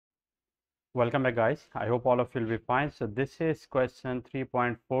Welcome back, guys. I hope all of you will be fine. So this is question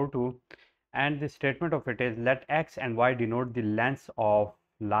 3.42, and the statement of it is, let x and y denote the lengths of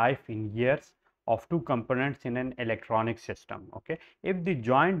life in years of two components in an electronic system. Okay, if the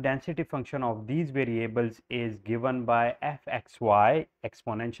joint density function of these variables is given by fxy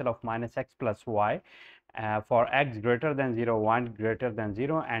exponential of minus x plus y for x greater than 0, 1 greater than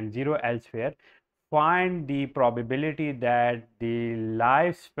 0 and 0 elsewhere, find the probability that the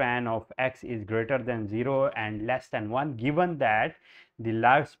lifespan of x is greater than 0 and less than 1, given that the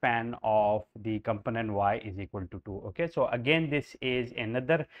lifespan of the component y is equal to 2. Okay, so again this is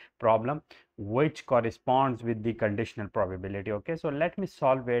another problem which corresponds with the conditional probability. Okay, so let me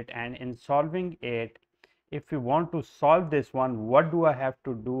solve it, and in solving it, if we want to solve this one, what do I have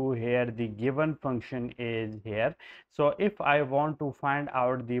to do here? The given function is here. So if I want to find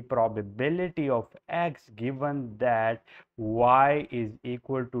out the probability of x given that y is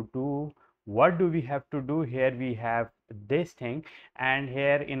equal to 2, what do we have to do here? We have this thing, and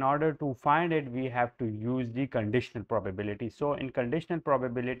here in order to find it we have to use the conditional probability. So in conditional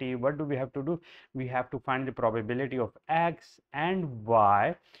probability, what do we have to do? We have to find the probability of x and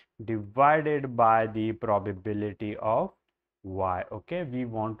y divided by the probability of y. Okay, we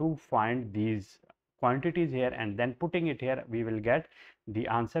want to find these quantities here, and then putting it here we will get the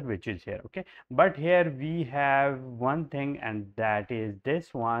answer which is here. Okay, but here we have one thing, and that is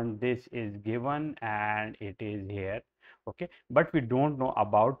this one. This is given and it is here. Okay, but we don't know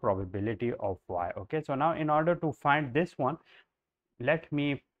about probability of y. Okay, so now in order to find this one, let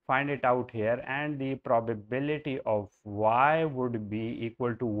me find it out here, and the probability of y would be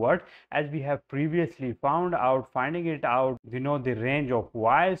equal to what? As we have previously found out, finding it out, we know the range of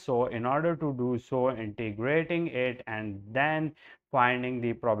y. So in order to do so, integrating it and then finding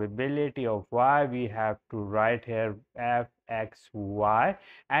the probability of y, we have to write here f x y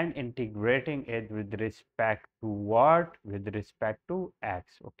and integrating it with respect to what? With respect to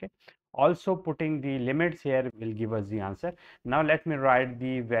x. Okay, also putting the limits here will give us the answer. Now let me write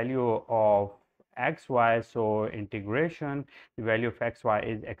the value of x y. So integration, the value of x y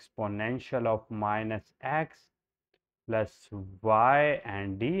is exponential of minus x plus y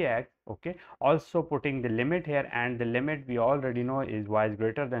and dx. Okay, also putting the limit here, and the limit we already know is y is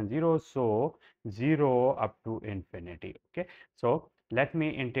greater than 0, so 0 up to infinity. Okay, so let me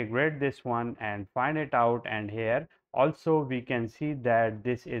integrate this one and find it out, and here also we can see that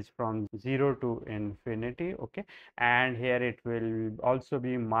this is from 0 to infinity. Okay, and here it will also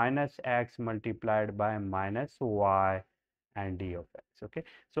be minus x multiplied by minus y and d of x. Okay,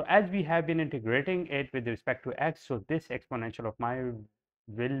 so as we have been integrating it with respect to x, so this exponential of my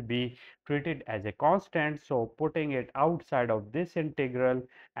will be treated as a constant. So putting it outside of this integral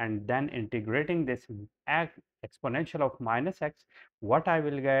and then integrating this exponential of minus x, what I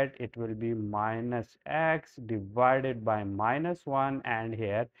will get? It will be minus x divided by minus 1, and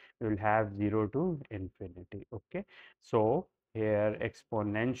here we will have 0 to infinity. Okay, so here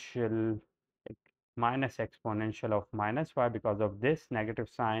exponential minus exponential of minus y because of this negative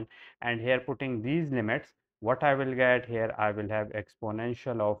sign, and here putting these limits, what I will get here? I will have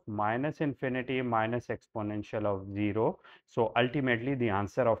exponential of minus infinity minus exponential of 0. So ultimately the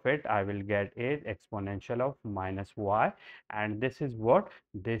answer of it I will get is exponential of minus y, and this is what?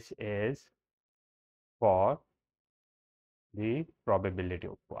 This is for the probability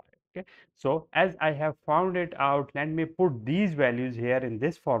of y. Okay, so as I have found it out, let me put these values here in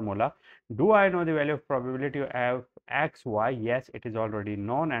this formula. Do I know the value of probability of x y? Yes, it is already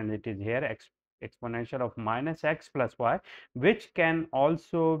known, and it is here exponential of minus x plus y, which can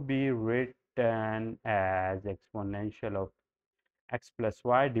also be written as exponential of x plus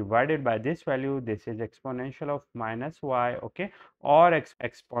y divided by this value. This is exponential of minus y. Okay, or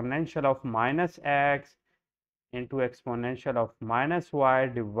exponential of minus x into exponential of minus y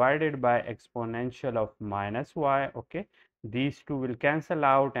divided by exponential of minus y. Okay, these two will cancel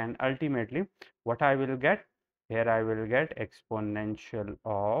out, and ultimately what I will get? Here I will get exponential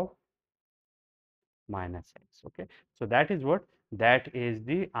of minus x. Okay, so that is what? That is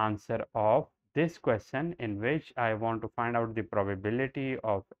the answer of this question, in which I want to find out the probability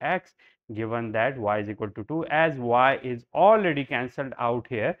of x given that y is equal to 2. As y is already cancelled out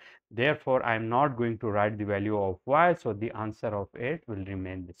here, therefore I am not going to write the value of y, so the answer of it will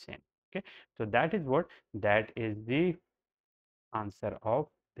remain the same. Okay, so that is what? That is the answer of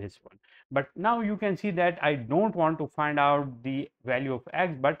this one. But now you can see that I don't want to find out the value of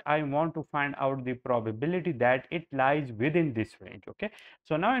x, but I want to find out the probability that it lies within this range. Okay,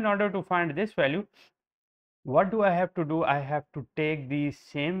 so now in order to find this value, what do I have to do? I have to take the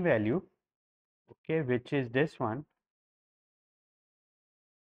same value, okay, which is this one,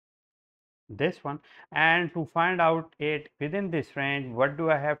 this one. And to find out it within this range, what do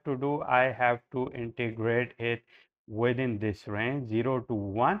I have to do? I have to integrate it within this range 0 to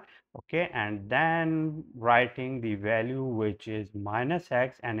 1, okay, and then writing the value which is minus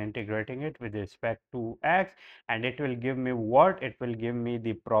x and integrating it with respect to x, and it will give me what? It will give me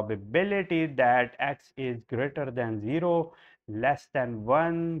the probability that x is greater than 0, less than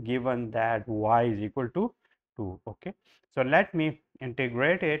 1, given that y is equal to 2. Okay, so let me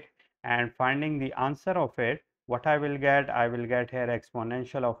integrate it, and finding the answer of it, what I will get? I will get here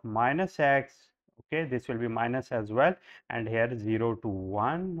exponential of minus x, okay, this will be minus as well, and here 0 to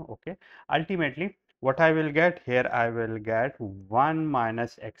 1, okay. Ultimately, what I will get here, I will get 1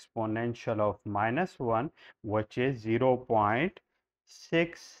 minus exponential of minus 1, which is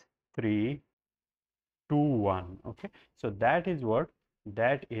 0.6321, okay. So that is what,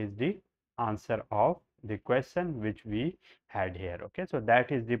 that is the answer of the question which we had here, okay. So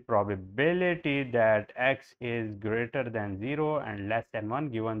that is the probability that x is greater than 0 and less than 1,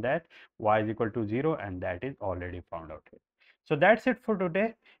 given that y is equal to 0, and that is already found out here. So that's it for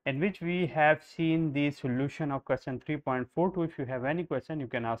today, in which we have seen the solution of question 3.42. If you have any question, you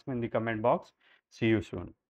can ask me in the comment box. See you soon.